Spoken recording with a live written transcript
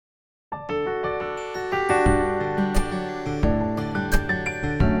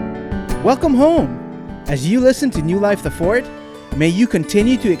Welcome home! As you listen to New Life the Fort, may you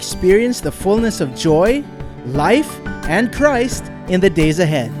continue to experience the fullness of joy, life, and Christ in the days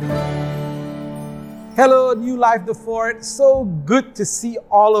ahead. Hello, New Life the Fort. So good to see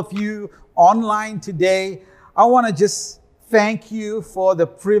all of you online today. I want to just thank you for the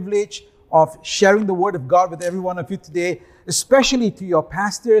privilege of sharing the Word of God with every one of you today, especially to your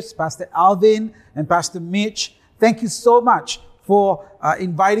pastors, Pastor Alvin and Pastor Mitch. Thank you so much for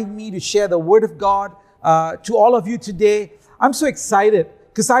inviting me to share the Word of God to all of you today. I'm so excited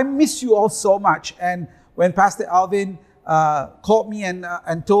because I miss you all so much. And when Pastor Alvin called me and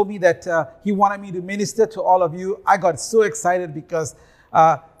told me that he wanted me to minister to all of you, I got so excited because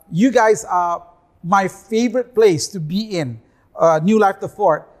you guys are my favorite place to be in, New Life the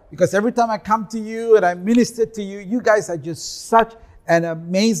Fort. Because every time I come to you and I minister to you, you guys are just such an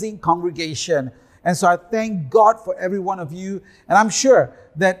amazing congregation. And so I thank God for every one of you. And I'm sure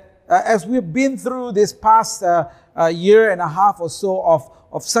that as we've been through this past year and a half or so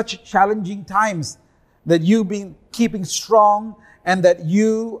of such challenging times, that you've been keeping strong and that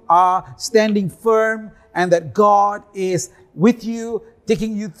you are standing firm and that God is with you,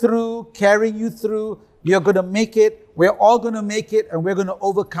 taking you through, carrying you through. You're going to make it. We're all going to make it, and we're going to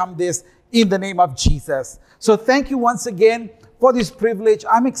overcome this in the name of Jesus. So thank you once again for this privilege.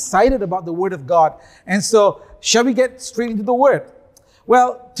 I'm excited about the Word of God. And so, shall we get straight into the Word?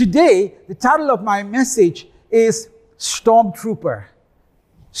 Well, today, the title of my message is Stormtrooper.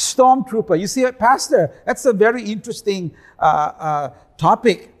 Stormtrooper. You see, Pastor, that's a very interesting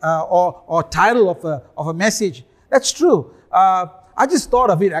topic or title of a message. That's true. I just thought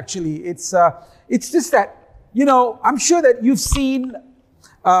of it, actually. It's just that, you know, I'm sure that you've seen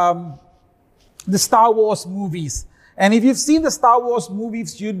the Star Wars movies. And if you've seen the Star Wars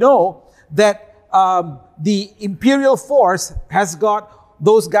movies, you know that the Imperial Force has got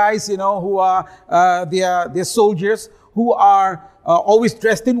those guys, you know, who are they're soldiers who are always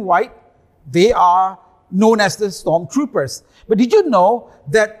dressed in white. They are known as the Stormtroopers. But did you know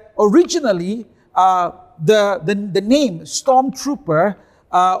that originally the name Stormtrooper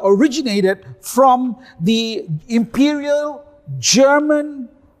originated from the Imperial German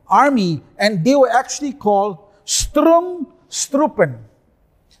Army, and they were actually called Sturmtruppen.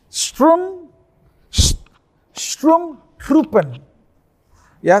 Sturmtruppen.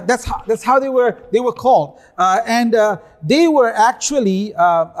 Yeah, that's how they were called, and they were actually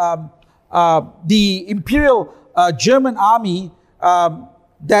the Imperial German Army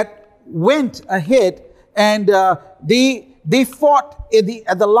that went ahead and they fought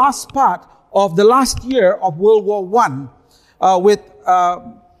at the last part of the last year of World War I,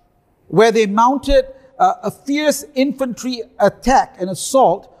 where they mounted a fierce infantry attack and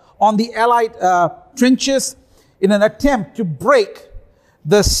assault on the Allied trenches in an attempt to break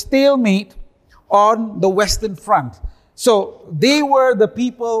the stalemate on the Western Front. So they were the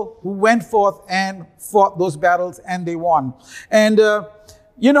people who went forth and fought those battles, and they won. And,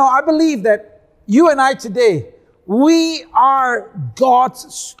 you know, I believe that you and I today, we are God's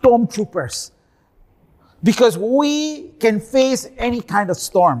stormtroopers because we can face any kind of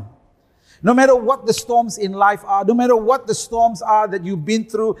storm. No matter what the storms in life are, no matter what the storms are that you've been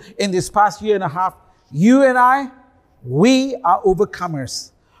through in this past year and a half, you and I, we are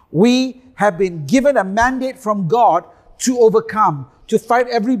overcomers. We have been given a mandate from God to overcome, to fight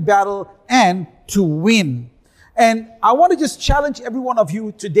every battle, and to win. And I want to just challenge every one of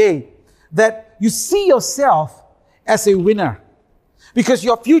you today that you see yourself as a winner because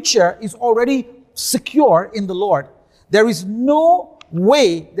your future is already secure in the Lord. There is no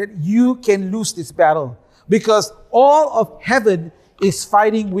way that you can lose this battle because all of heaven is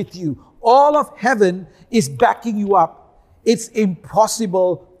fighting with you. All of heaven is backing you up. It's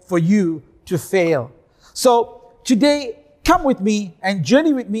impossible for you to fail. So today, come with me and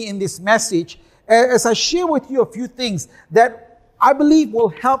journey with me in this message as I share with you a few things that I believe will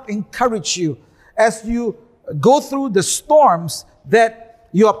help encourage you as you go through the storms that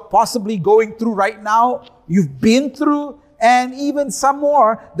you are possibly going through right now, you've been through, and even some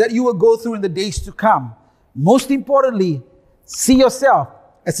more that you will go through in the days to come. Most importantly, see yourself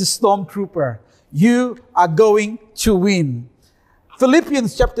as a stormtrooper. You are going to win.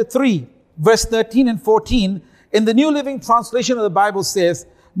 Philippians chapter 3, verse 13 and 14, in the New Living Translation of the Bible says,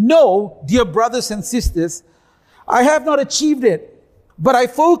 "No, dear brothers and sisters, I have not achieved it, but I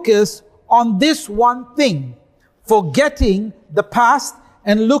focus on this one thing, forgetting the past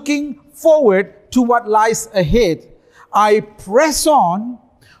and looking forward to what lies ahead. I press on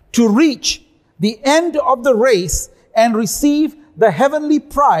to reach the end of the race and receive the heavenly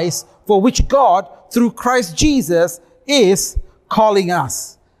prize for which God, through Christ Jesus, is calling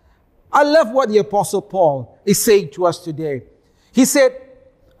us." I love what the Apostle Paul is saying to us today. He said,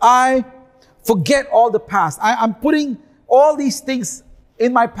 I forget all the past. I'm putting all these things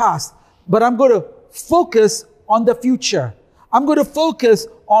in my past, but I'm going to focus on the future. I'm going to focus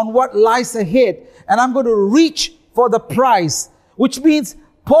on what lies ahead, and I'm going to reach for the prize, which means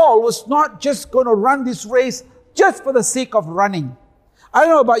Paul was not just going to run this race just for the sake of running. I don't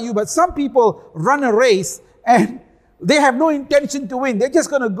know about you, but some people run a race and they have no intention to win. They're just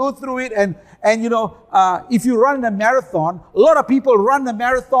going to go through it. And if you run a marathon, a lot of people run a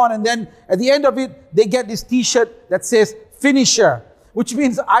marathon, and then at the end of it, they get this t-shirt that says finisher, which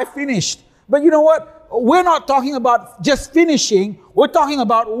means I finished. But you know what? We're not talking about just finishing. We're talking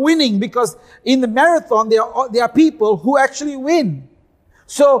about winning, because in the marathon, there are people who actually win.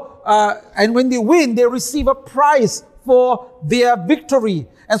 So, and when they win, they receive a prize for their victory.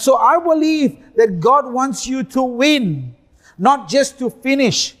 And so I believe that God wants you to win, not just to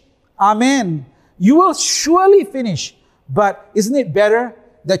finish. Amen. You will surely finish, but isn't it better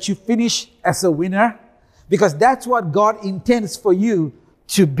that you finish as a winner? Because that's what God intends for you,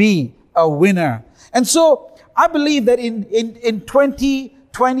 to be a winner. And so I believe that in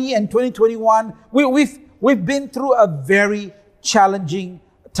 2020 and 2021, we've been through a very challenging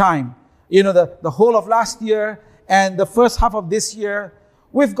time. You know, the whole of last year and the first half of this year,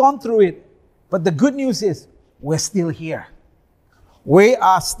 we've gone through it. But the good news is we're still here. We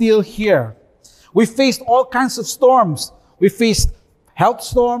are still here. We faced all kinds of storms. We faced health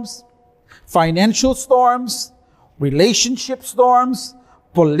storms, financial storms, relationship storms,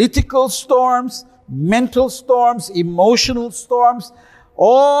 political storms, mental storms, emotional storms,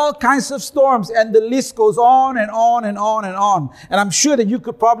 all kinds of storms, and the list goes on and on and on and on. And I'm sure that you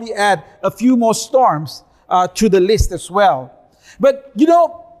could probably add a few more storms to the list as well. But you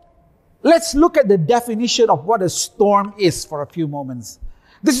know, let's look at the definition of what a storm is for a few moments.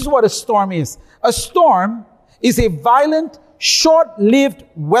 This is what a storm is. A storm is a violent, short-lived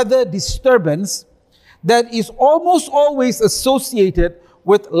weather disturbance that is almost always associated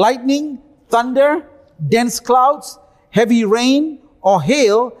with lightning, thunder, dense clouds, heavy rain or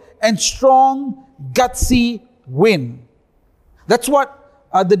hail, and strong, gutsy wind. That's what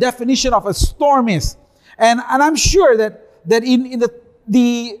the definition of a storm is. And I'm sure that in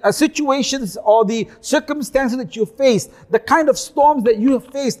the situations or the circumstances that you face, the kind of storms that you have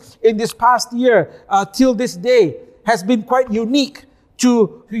faced in this past year till this day has been quite unique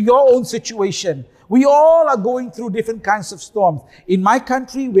to your own situation. We all are going through different kinds of storms. In my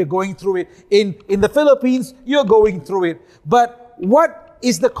country, we're going through it. In the Philippines, you're going through it. But what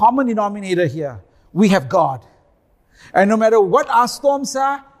is the common denominator here? We have God. And no matter what our storms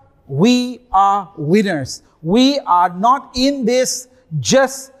are, we are winners. We are not in this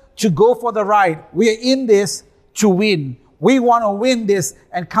just to go for the ride. We are in this to win. We want to win this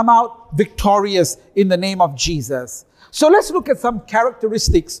and come out victorious in the name of Jesus. So let's look at some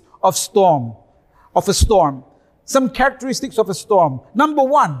characteristics of a storm. Some characteristics of a storm. Number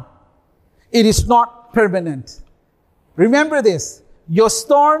one, it is not permanent. Remember this. Your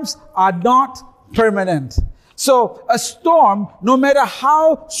storms are not permanent. So a storm, no matter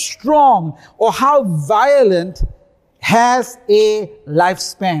how strong or how violent, has a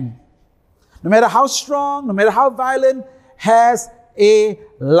lifespan. No matter how strong, no matter how violent, has a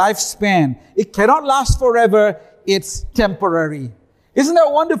lifespan. It cannot last forever. It's temporary. Isn't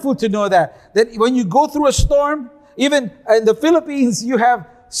that wonderful to know that? That when you go through a storm, even in the Philippines, you have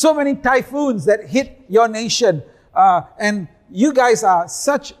so many typhoons that hit your nation. And you guys are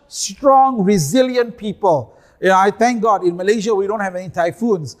such strong, resilient people. You know, I thank God in Malaysia, we don't have any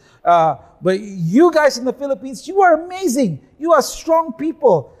typhoons. But you guys in the Philippines, you are amazing. You are strong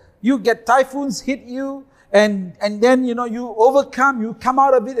people. You get typhoons hit you, and then, you know, you overcome, you come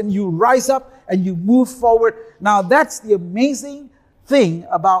out of it, and you rise up, and you move forward. Now, that's the amazing thing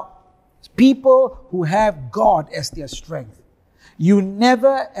about people who have God as their strength. You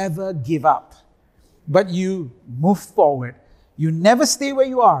never, ever give up, but you move forward. You never stay where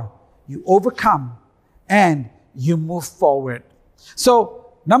you are. You overcome, and you move forward.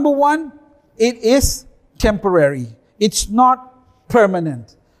 So, number one, it is temporary. It's not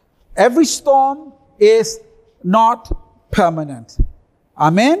permanent. Every storm is not permanent.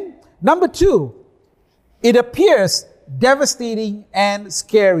 Amen? Number two, it appears devastating and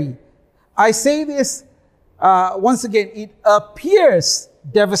scary. I say this once again, it appears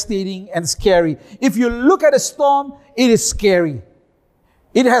devastating and scary. If you look at a storm, it is scary.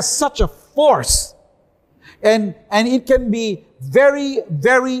 It has such a force. And it can be very,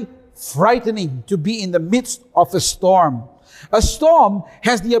 very frightening to be in the midst of a storm. A storm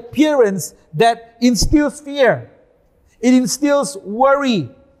has the appearance that instills fear. It instills worry.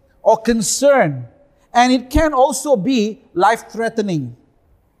 or concern. And it can also be life-threatening.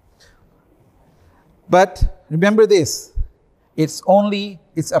 But remember this, it's only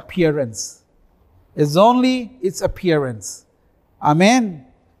its appearance. It's only its appearance. Amen.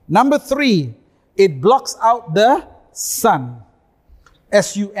 Number 3, it blocks out the sun.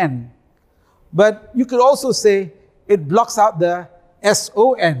 S-U-N. But you could also say it blocks out the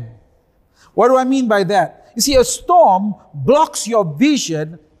S-O-N. What do I mean by that? You see, a storm blocks your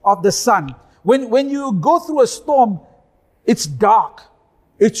vision of the sun. When you go through a storm, it's dark,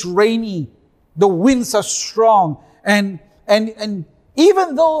 it's rainy, the winds are strong, and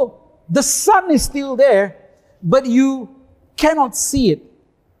even though the sun is still there, but you cannot see it.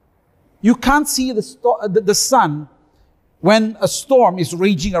 You can't see the sun when a storm is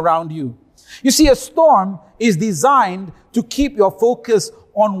raging around you. You see, a storm is designed to keep your focus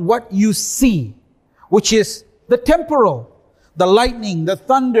on what you see, which is the temporal, the lightning, the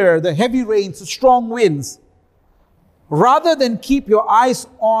thunder, the heavy rains, the strong winds, rather than keep your eyes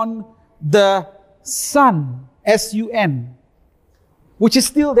on the sun, S-U-N, which is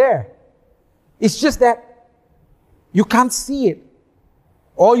still there. It's just that you can't see it.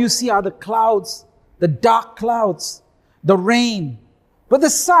 All you see are the clouds, the dark clouds, the rain. But the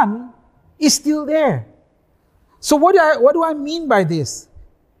sun is still there. So what do I mean by this?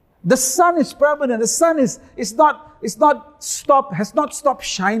 The sun is permanent. The sun has not stopped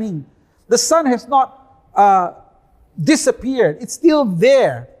shining. The sun has not disappeared. It's still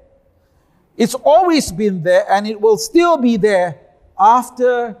there. It's always been there, and it will still be there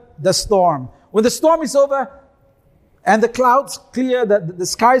after the storm. When the storm is over and the clouds clear, the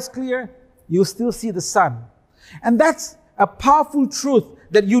sky is clear, you'll still see the sun. And that's a powerful truth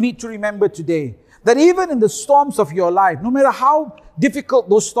that you need to remember today. That even in the storms of your life, no matter how difficult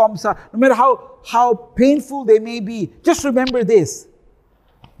those storms are, no matter how painful they may be, just remember this.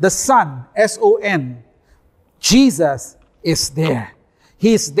 The sun, S-O-N, Jesus is there.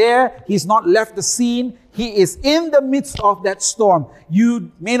 He is there. He's not left the scene. He is in the midst of that storm.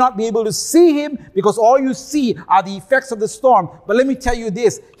 You may not be able to see Him because all you see are the effects of the storm. But let me tell you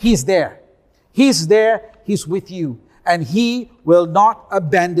this, He's there. He's there. He's with you. And He will not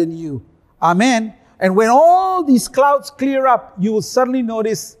abandon you. Amen. And when all these clouds clear up, you will suddenly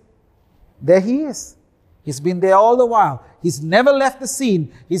notice there He is. He's been there all the while. He's never left the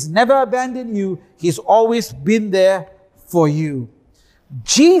scene. He's never abandoned you. He's always been there for you.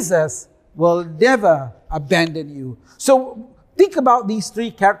 Jesus will never abandon you. So think about these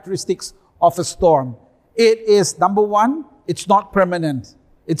 3 characteristics of a storm. It is, number 1, it's not permanent.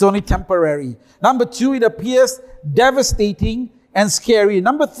 It's only temporary. Number 2, it appears devastating and scary.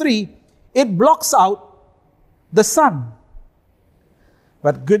 Number 3, it blocks out the sun.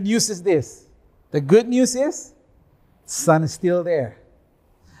 But good news is this. The good news is, sun is still there.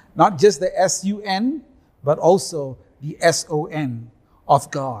 Not just the S-U-N, but also the S-O-N of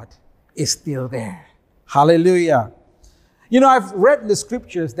God is still there. Hallelujah. You know, I've read in the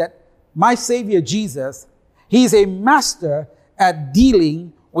scriptures that my Savior Jesus, He is a master at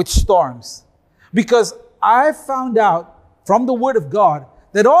dealing with storms. Because I found out from the Word of God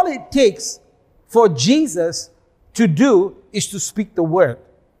that all it takes for Jesus to do is to speak the word.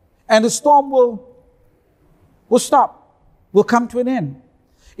 And the storm will stop, will come to an end.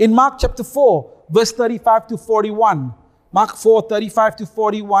 In Mark chapter 4, verse 35 to 41, Mark 4, 35 to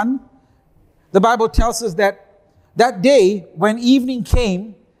 41, the Bible tells us that day when evening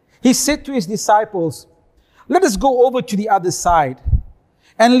came, He said to His disciples, "Let us go over to the other side."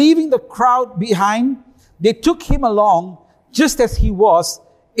 And leaving the crowd behind, they took Him along just as He was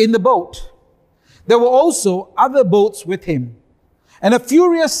in the boat. There were also other boats with Him. And a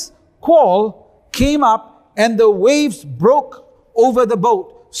furious squall came up, and the waves broke over the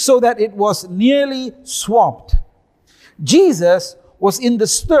boat so that it was nearly swamped. Jesus was in the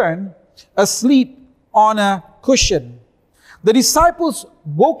stern, asleep on a cushion. The disciples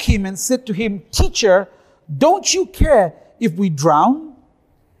woke Him and said to Him, "Teacher, don't you care if we drown?"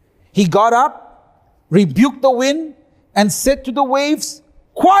 He got up, rebuked the wind, and said to the waves,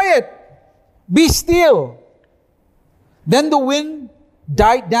 "Quiet, be still." Then the wind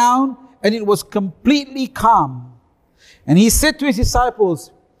died down, and it was completely calm. And He said to His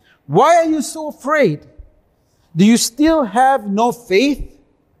disciples, "Why are you so afraid? Do you still have no faith?"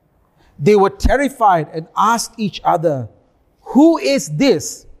 They were terrified and asked each other, "Who is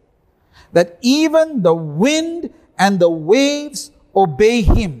this, that even the wind and the waves obey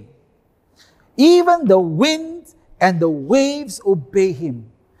Him?" Even the wind and the waves obey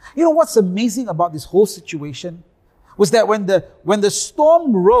Him. You know what's amazing about this whole situation was that when the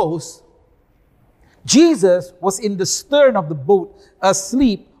storm rose, Jesus was in the stern of the boat,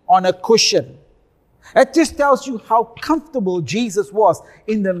 asleep on a cushion. It just tells you how comfortable Jesus was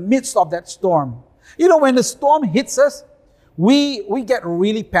in the midst of that storm. You know, when the storm hits us, we get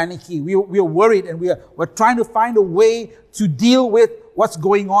really panicky. We're worried, and we're trying to find a way to deal with what's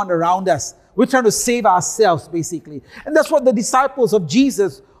going on around us. We're trying to save ourselves, basically. And that's what the disciples of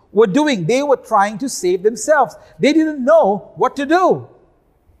Jesus were doing. They were trying to save themselves. They didn't know what to do.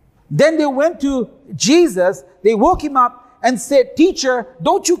 Then they went to Jesus, they woke him up and said, "Teacher,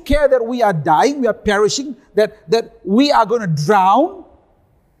 don't you care that we are dying, we are perishing, that we are going to drown?"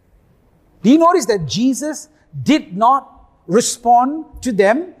 Do you notice that Jesus did not respond to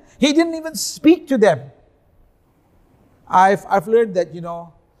them? He didn't even speak to them. I've learned that, you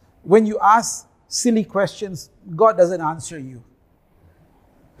know, when you ask silly questions, God doesn't answer you.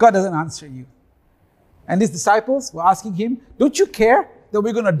 God doesn't answer you. And his disciples were asking him, "Don't you care that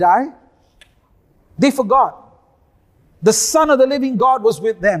we're going to die?" They forgot. The Son of the living God was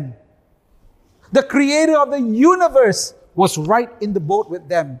with them. The creator of the universe was right in the boat with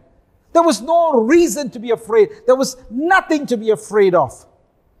them. There was no reason to be afraid. There was nothing to be afraid of.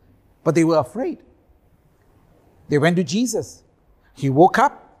 But they were afraid. They went to Jesus. He woke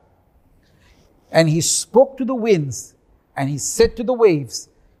up and he spoke to the winds and he said to the waves,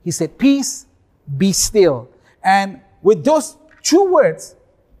 he said, "Peace, be still." And with those two words,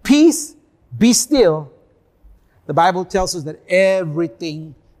 peace, be still, the Bible tells us that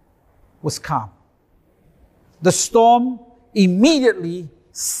everything was calm. The storm immediately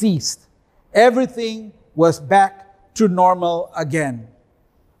ceased. Everything was back to normal again.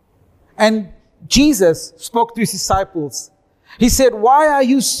 And Jesus spoke to his disciples. He said, "Why are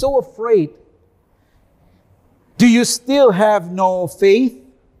you so afraid? Do you still have no faith?"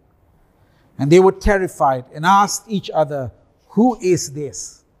 And they were terrified and asked each other, "Who is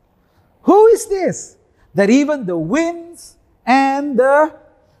this? Who is this that even the winds and the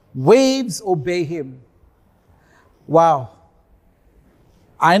waves obey him?" Wow.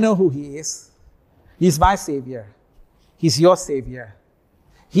 I know who he is. He's my Savior. He's your Savior.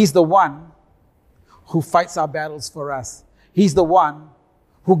 He's the one who fights our battles for us. He's the one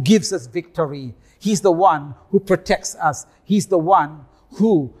who gives us victory. He's the one who protects us. He's the one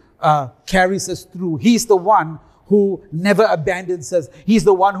who carries us through. He's the one who never abandons us. He's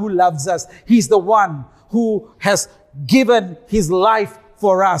the one who loves us. He's the one who has given his life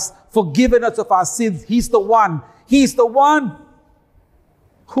for us, forgiven us of our sins. He's the one. He's the one.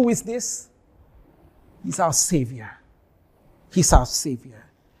 Who is this? He's our Savior. He's our Savior.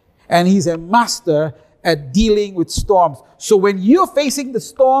 And he's a master at dealing with storms. So when you're facing the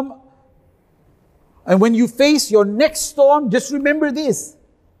storm, and when you face your next storm, just remember this.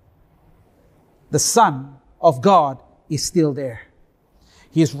 The Son of God is still there.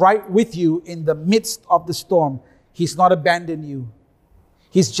 He is right with you in the midst of the storm. He's not abandoned you.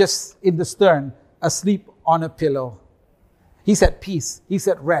 He's just in the stern, asleep on a pillow. He's at peace. He's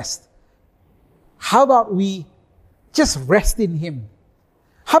at rest. How about we just rest in him?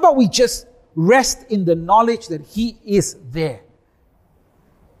 How about we just rest in the knowledge that he is there?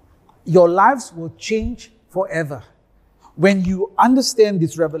 Your lives will change forever when you understand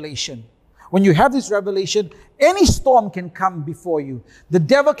this revelation. When you have this revelation, any storm can come before you. The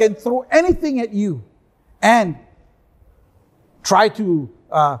devil can throw anything at you and try to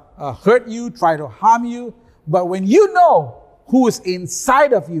hurt you, try to harm you. But when you know who is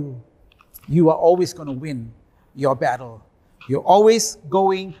inside of you, you are always going to win your battle. You're always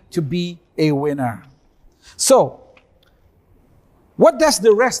going to be a winner. So, what does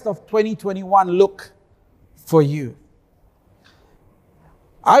the rest of 2021 look for you?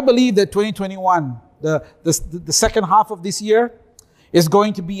 I believe that 2021, the second half of this year, is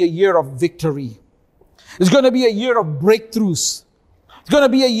going to be a year of victory. It's going to be a year of breakthroughs. It's going to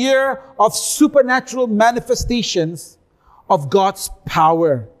be a year of supernatural manifestations of God's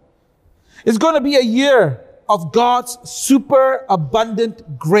power. It's going to be a year of God's super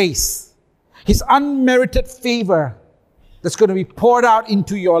abundant grace. His unmerited favor that's going to be poured out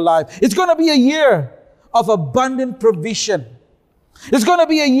into your life. It's going to be a year of abundant provision. It's going to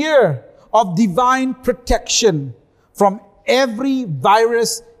be a year of divine protection from every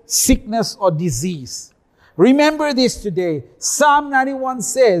virus, sickness, or disease. Remember this today. Psalm 91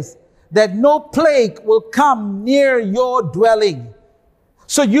 says that no plague will come near your dwelling.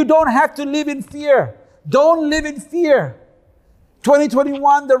 So you don't have to live in fear. Don't live in fear.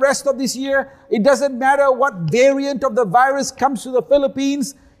 2021, the rest of this year, it doesn't matter what variant of the virus comes to the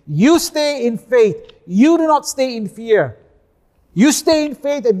Philippines. You stay in faith. You do not stay in fear. You stay in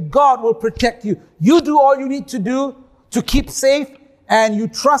faith and God will protect you. You do all you need to do to keep safe and you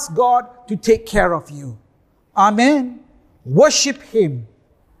trust God to take care of you. Amen. Worship Him.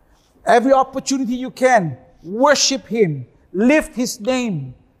 Every opportunity you can, worship Him, lift His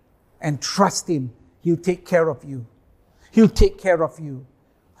name, and trust Him. He'll take care of you. He'll take care of you.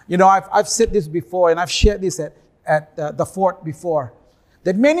 You know, I've said this before, and I've shared this at the fort before,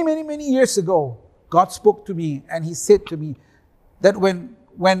 that many years ago, God spoke to me, and He said to me that when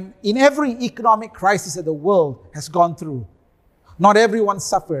in every economic crisis that the world has gone through, not everyone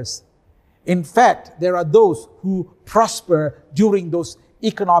suffers. In fact, there are those who prosper during those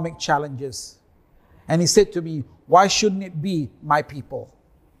economic challenges. And He said to me, why shouldn't it be my people?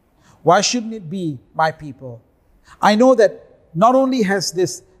 Why shouldn't it be my people? I know that not only has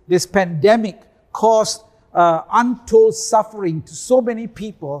this pandemic caused untold suffering to so many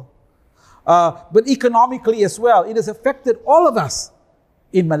people, but economically as well, it has affected all of us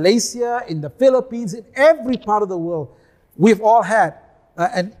in Malaysia, in the Philippines, in every part of the world. We've all had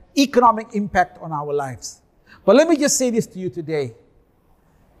an economic impact on our lives. But let me just say this to you today.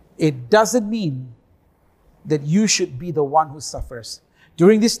 It doesn't mean that you should be the one who suffers.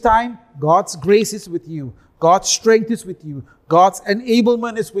 During this time, God's grace is with you. God's strength is with you. God's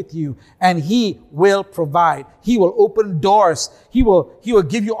enablement is with you. And He will provide. He will open doors. He will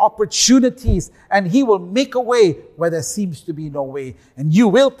give you opportunities. And He will make a way where there seems to be no way. And you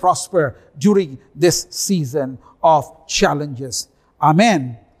will prosper during this season of challenges.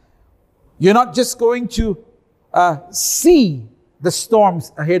 Amen. You're not just going to see the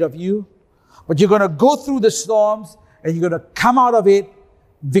storms ahead of you, but you're going to go through the storms and you're going to come out of it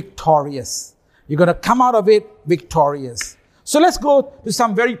victorious. You're going to come out of it victorious. So let's go to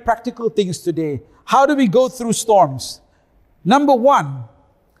some very practical things today. How do we go through storms? Number one,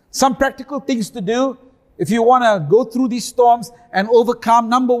 some practical things to do if you want to go through these storms and overcome.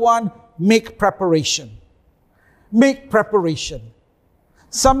 Number one, make preparation. Make preparation.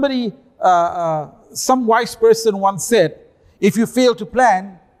 Somebody, some wise person once said, if you fail to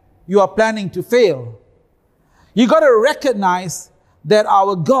plan, you are planning to fail. You got to recognize that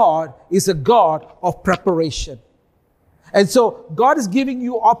our God is a God of preparation. And so God is giving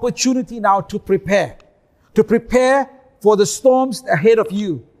you opportunity now to prepare for the storms ahead of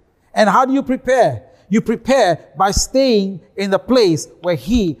you. And how do you prepare? You prepare by staying in the place where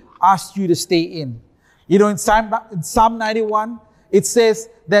He asked you to stay in. You know, in Psalm 91, it says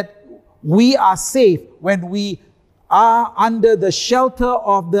that we are safe when we are under the shelter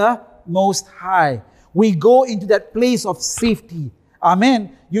of the Most High. We go into that place of safety.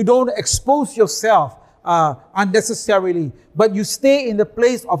 Amen. You don't expose yourself unnecessarily, but you stay in the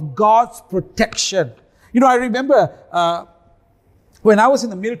place of God's protection. You know, I remember when I was in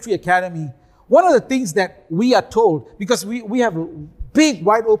the military academy, one of the things that we are told, because we have big,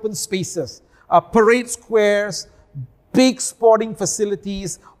 wide open spaces, parade squares, big sporting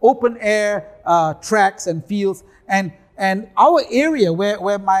facilities, open air tracks and fields, and our area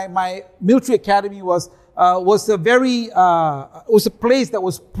where my military academy was a place that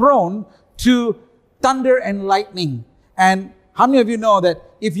was prone to thunder and lightning. And how many of you know that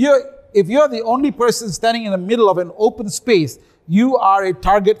if you're the only person standing in the middle of an open space, you are a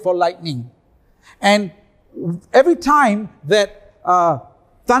target for lightning? And every time that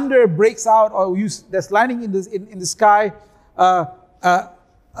thunder breaks out or there's lightning in the sky, a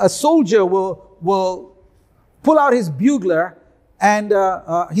soldier will pull out his bugler and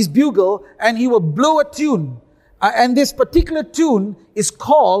his bugle, and he will blow a tune. And this particular tune is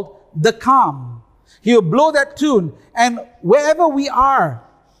called the calm. He will blow that tune, and wherever we are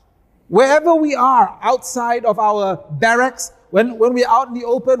outside of our barracks, when we're out in the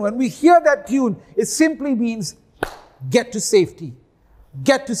open, when we hear that tune, it simply means get to safety.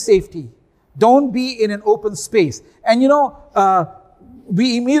 Get to safety. Don't be in an open space. And you know,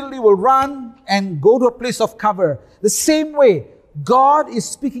 we immediately will run and go to a place of cover. The same way, God is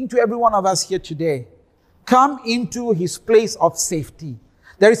speaking to every one of us here today. Come into His place of safety.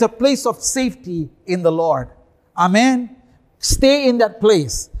 There is a place of safety in the Lord. Amen. Stay in that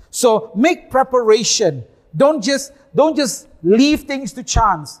place. So make preparation. Don't just leave things to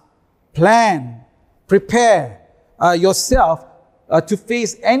chance. Plan, prepare yourself to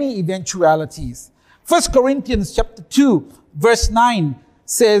face any eventualities. 1 Corinthians chapter 2, verse 9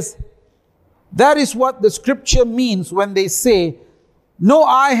 says, that is what the scripture means when they say, no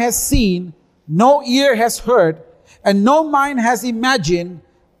eye has seen, no ear has heard, and no mind has imagined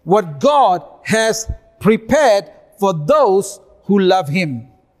what God has prepared for those who love Him.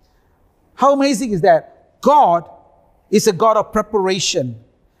 How amazing is that? God is a God of preparation.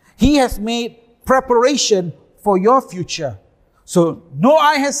 He has made preparation for your future. So no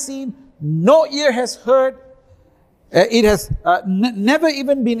eye has seen, no ear has heard. It has never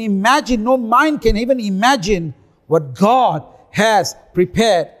even been imagined. No mind can even imagine what God has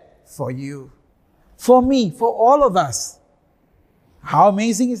prepared for you, for me, for all of us. How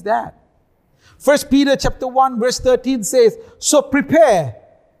amazing is that? 1 Peter chapter 1 verse 13 says, so prepare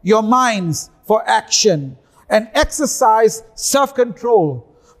your minds for action and exercise self-control.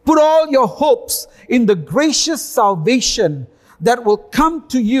 Put all your hopes in the gracious salvation that will come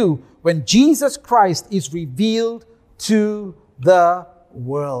to you when Jesus Christ is revealed to the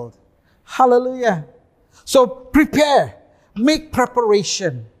world. Hallelujah. So prepare, make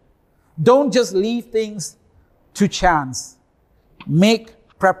preparation. Don't just leave things to chance. Make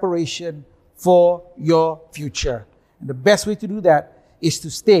preparation for your future. And the best way to do that is to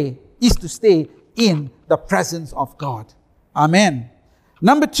stay in the presence of God. Amen.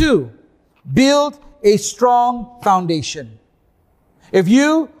 Number 2, build a strong foundation. If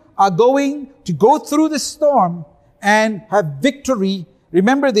you are going to go through the storm and have victory,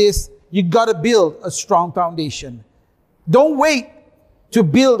 remember this, you got to build a strong foundation. Don't wait to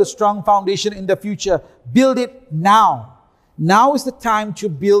build a strong foundation in the future. Build it now. Now is the time to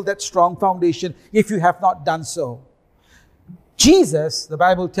build that strong foundation if you have not done so. Jesus, the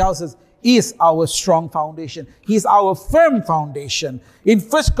Bible tells us, is our strong foundation. He's our firm foundation. In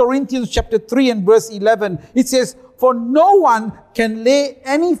 1 Corinthians chapter 3 and verse 11, it says, for no one can lay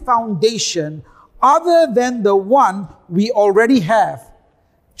any foundation other than the one we already have,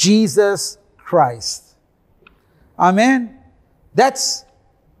 Jesus Christ. Amen. That's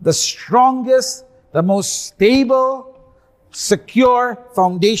the strongest, the most stable, secure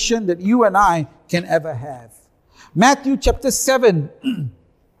foundation that you and I can ever have. Matthew chapter 7,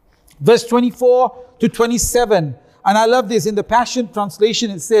 verse 24 to 27. And I love this. In the Passion Translation,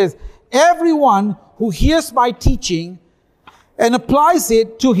 it says, everyone who hears my teaching and applies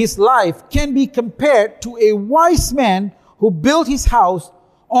it to his life can be compared to a wise man who built his house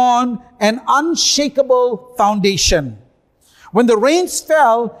on an unshakable foundation. When the rains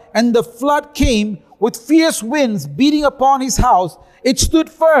fell and the flood came with fierce winds beating upon his house, it stood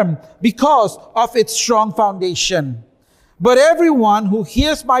firm because of its strong foundation. But everyone who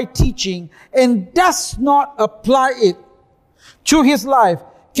hears my teaching and does not apply it to his life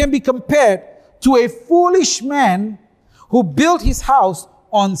can be compared to a foolish man who built his house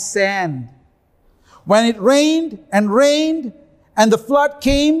on sand. When it rained and the flood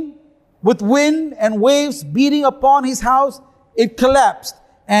came with wind and waves beating upon his house, it collapsed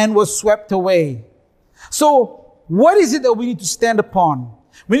and was swept away. So, what is it that we need to stand upon?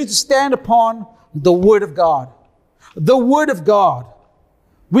 We need to stand upon the Word of God. The Word of God.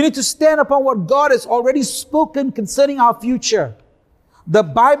 We need to stand upon what God has already spoken concerning our future. The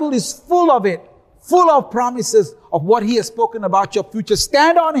Bible is full of it, full of promises of what He has spoken about your future.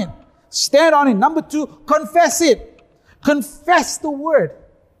 Stand on it. Stand on it. Number 2, confess it. Confess the Word.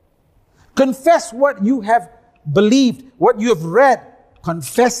 Confess what you have believed, what you have read.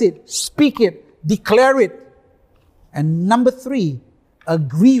 Confess it, speak it, declare it. And number 3,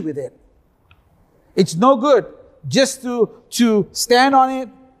 agree with it. It's no good just to stand on it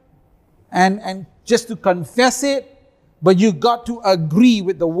and just to confess it, but you got to agree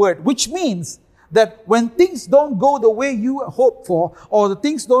with the Word, which means that when things don't go the way you hope for, or the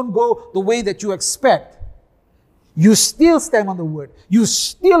things don't go the way that you expect, you still stand on the Word. You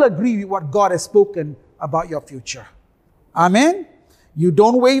still agree with what God has spoken about your future. Amen? You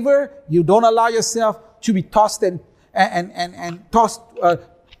don't waver. You don't allow yourself to be tossed and tossed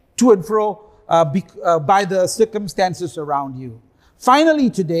to and fro by the circumstances around you. Finally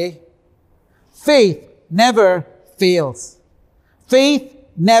today, faith never fails. Faith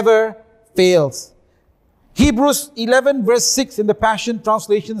never fails. Hebrews 11 verse 6 in the Passion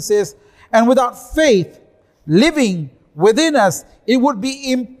Translation says, and without faith living within us, it would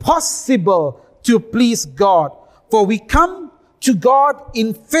be impossible to please God. For we come to God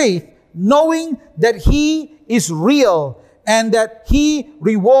in faith, knowing that He is real and that He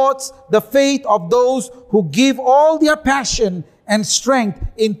rewards the faith of those who give all their passion and strength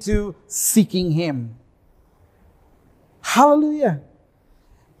into seeking Him. Hallelujah.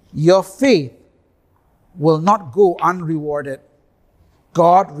 Your faith will not go unrewarded.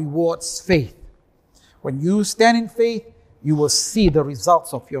 God rewards faith. When you stand in faith, you will see the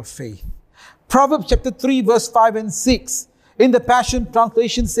results of your faith. Proverbs chapter 3 verse 5 and 6 in the Passion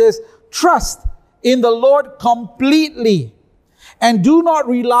Translation says, trust in the Lord completely and do not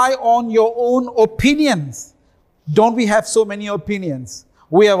rely on your own opinions. Don't we have so many opinions?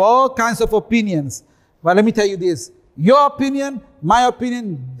 We have all kinds of opinions. But let me tell you this, your opinion, my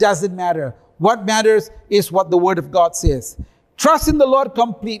opinion doesn't matter. What matters is what the Word of God says. Trust in the Lord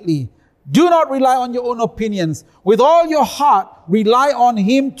completely. Do not rely on your own opinions. With all your heart, rely on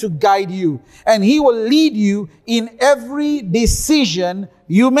Him to guide you. And He will lead you in every decision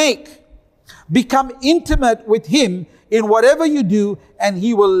you make. Become intimate with Him in whatever you do, and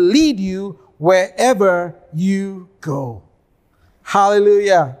He will lead you wherever you go.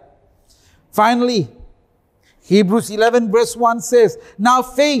 Hallelujah. Finally, Hebrews 11 verse 1 says, now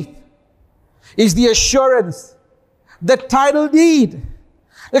faith is the assurance, the title deed,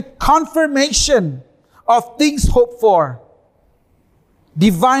 the confirmation of things hoped for,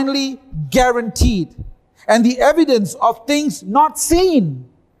 divinely guaranteed, and the evidence of things not seen,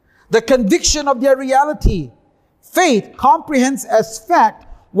 the conviction of their reality. Faith comprehends as fact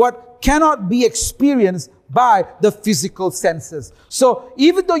what cannot be experienced by the physical senses. So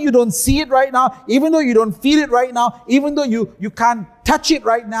even though you don't see it right now, even though you don't feel it right now, even though you can't touch it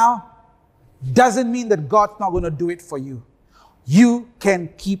right now, doesn't mean that God's not going to do it for you. You can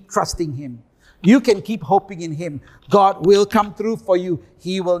keep trusting Him. You can keep hoping in Him. God will come through for you.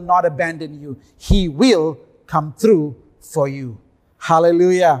 He will not abandon you. He will come through for you.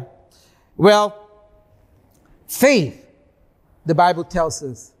 Hallelujah. Well, faith, the Bible tells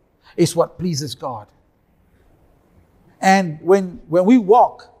us, is what pleases God. And when we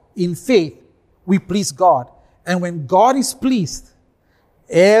walk in faith, we please God. And when God is pleased,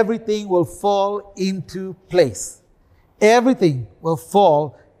 everything will fall into place. Everything will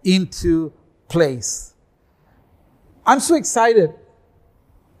fall into place. I'm so excited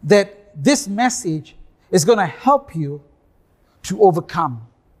that this message is going to help you to overcome.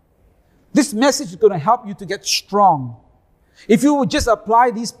 This message is going to help you to get strong. If you would just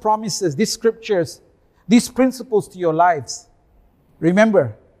apply these promises, these scriptures, these principles to your lives,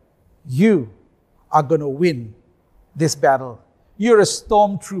 remember, you are going to win this battle. You're a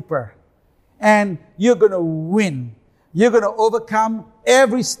stormtrooper, and you're going to win. You're going to overcome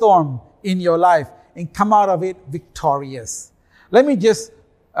every storm in your life and come out of it victorious. Let me just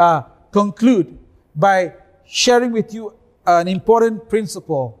conclude by sharing with you an important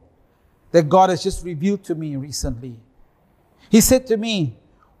principle that God has just revealed to me recently. He said to me,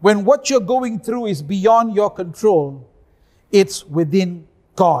 when what you're going through is beyond your control, it's within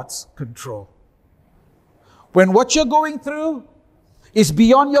God's control. When what you're going through is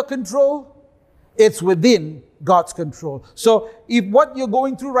beyond your control, it's within God's control. So if what you're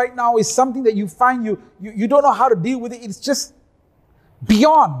going through right now is something that you find you don't know how to deal with it, it's just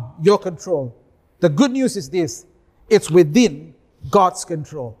beyond your control. The good news is this: it's within God's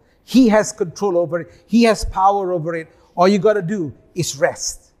control. He has control over it. He has power over it. All you got to do is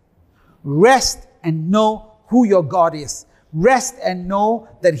rest. Rest and know who your God is. Rest and know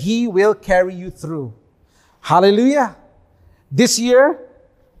that He will carry you through. Hallelujah. This year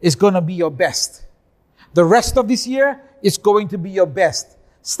is going to be your best. The rest of this year is going to be your best.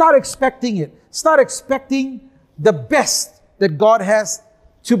 Start expecting it. Start expecting the best that God has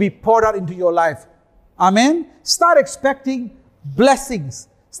to be poured out into your life. Amen. Start expecting blessings.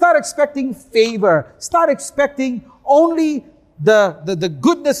 Start expecting favor. Start expecting only the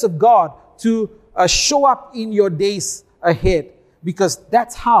goodness of God to show up in your days ahead, because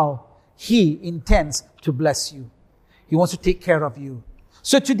that's how He intends to bless you. He wants to take care of you.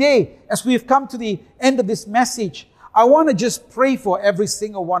 So today, as we've come to the end of this message, I want to just pray for every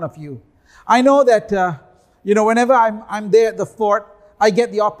single one of you. I know that, whenever I'm there at the fort, I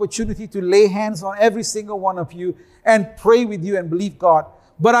get the opportunity to lay hands on every single one of you and pray with you and believe God.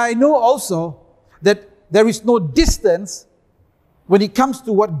 But I know also that there is no distance when it comes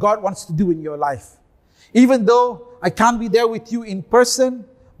to what God wants to do in your life. Even though I can't be there with you in person,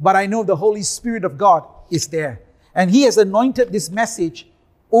 but I know the Holy Spirit of God is there. And He has anointed this message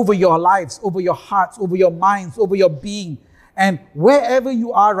over your lives, over your hearts, over your minds, over your being. And wherever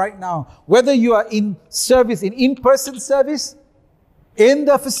you are right now, whether you are in service, in-person service, in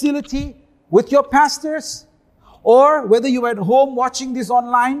the facility with your pastors, or whether you're at home watching this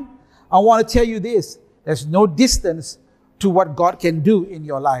online, I want to tell you this: there's no distance to what God can do in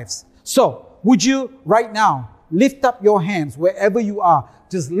your lives. So, would you right now lift up your hands wherever you are?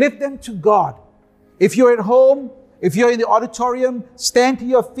 Just lift them to God. If you're at home, if you're in the auditorium, stand to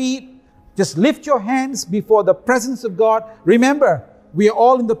your feet. Just lift your hands before the presence of God. Remember, we are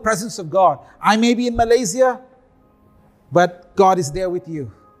all in the presence of God. I may be in Malaysia, but God is there with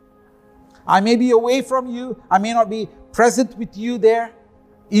you. I may be away from you. I may not be present with you there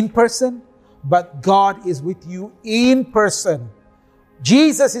in person, but God is with you in person.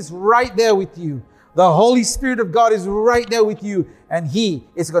 Jesus is right there with you. The Holy Spirit of God is right there with you, and He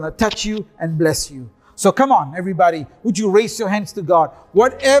is going to touch you and bless you. So come on, everybody. Would you raise your hands to God?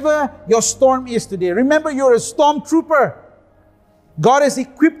 Whatever your storm is today, remember you're a stormtrooper. God has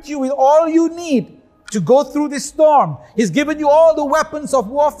equipped you with all you need to go through this storm. He's given you all the weapons of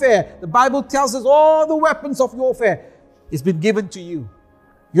warfare. The Bible tells us all the weapons of warfare has been given to you.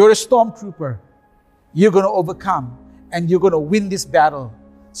 You're a stormtrooper. You're going to overcome and you're going to win this battle.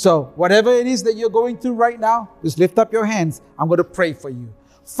 So whatever it is that you're going through right now, just lift up your hands. I'm going to pray for you.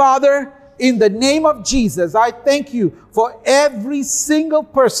 Father, in the name of Jesus, I thank you for every single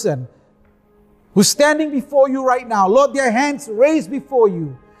person who's standing before you right now. Lord, their hands raised before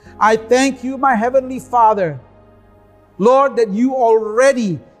you. I thank you, my Heavenly Father, Lord, that you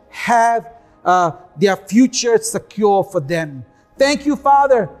already have their future secure for them. Thank you,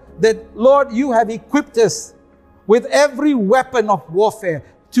 Father, that, Lord, you have equipped us with every weapon of warfare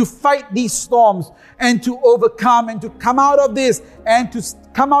to fight these storms and to overcome and to come out of this and to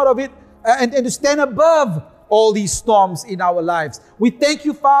come out of it and to stand above all these storms in our lives. We thank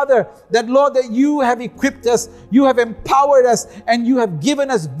you, Father, that, Lord, that you have equipped us, you have empowered us, and you have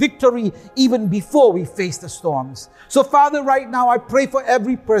given us victory even before we face the storms. So, Father, right now, I pray for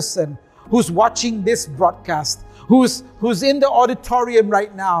every person who's watching this broadcast, who's in the auditorium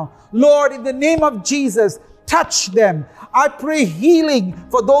right now. Lord, in the name of Jesus, touch them. I pray healing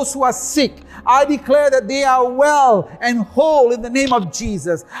for those who are sick. I declare that they are well and whole in the name of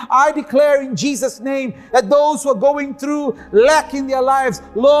Jesus. I declare in Jesus' name that those who are going through lack in their lives,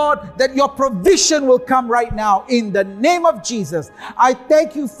 Lord, that your provision will come right now in the name of Jesus. I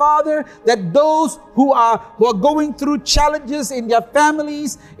thank you, Father, that those who are going through challenges in their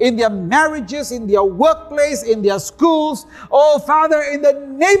families, in their marriages, in their workplace, in their schools, oh Father, in the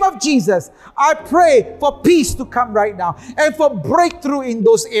name of Jesus, I pray for peace to come right now and for breakthrough in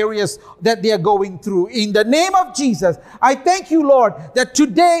those areas that they are going through. In the name of Jesus, I thank you, Lord, that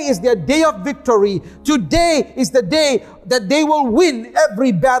today is their day of victory. Today is the day that they will win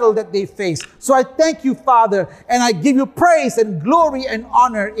every battle that they face. So I thank you, Father, and I give you praise and glory and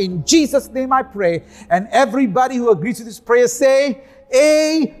honor. In Jesus' name I pray. And everybody who agrees with this prayer say,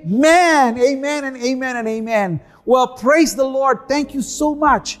 Amen, amen, and amen, and amen. Well, praise the Lord. Thank you so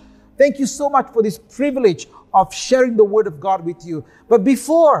much. Thank you so much for this privilege of sharing the Word of God with you. But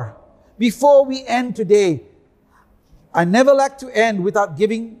before we end today, I never like to end without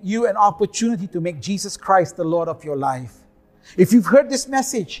giving you an opportunity to make Jesus Christ the Lord of your life. If you've heard this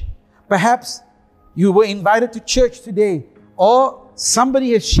message, perhaps you were invited to church today, or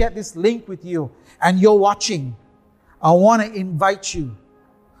somebody has shared this link with you and you're watching, I want to invite you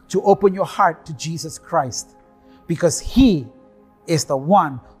to open your heart to Jesus Christ, because He is the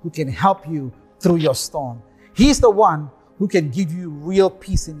one who can help you through your storm. He's the one who can give you real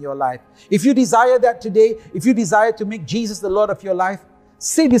peace in your life. If you desire that today, if you desire to make Jesus the Lord of your life,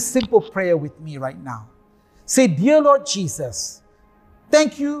 say this simple prayer with me right now. Say, Dear Lord Jesus,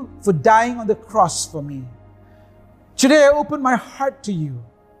 thank you for dying on the cross for me. Today I open my heart to you.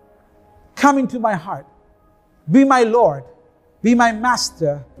 Come into my heart. Be my Lord. Be my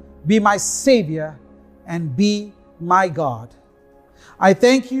Master. Be my Savior. And be my God. I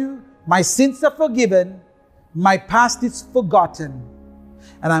thank you. My sins are forgiven. My past is forgotten.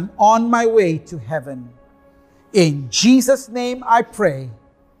 And I'm on my way to heaven. In Jesus' name I pray.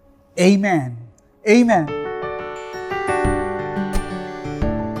 Amen. Amen.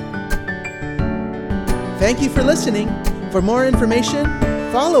 Thank you for listening. For more information,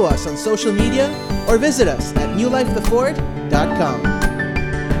 follow us on social media or visit us at newlifetheford.com.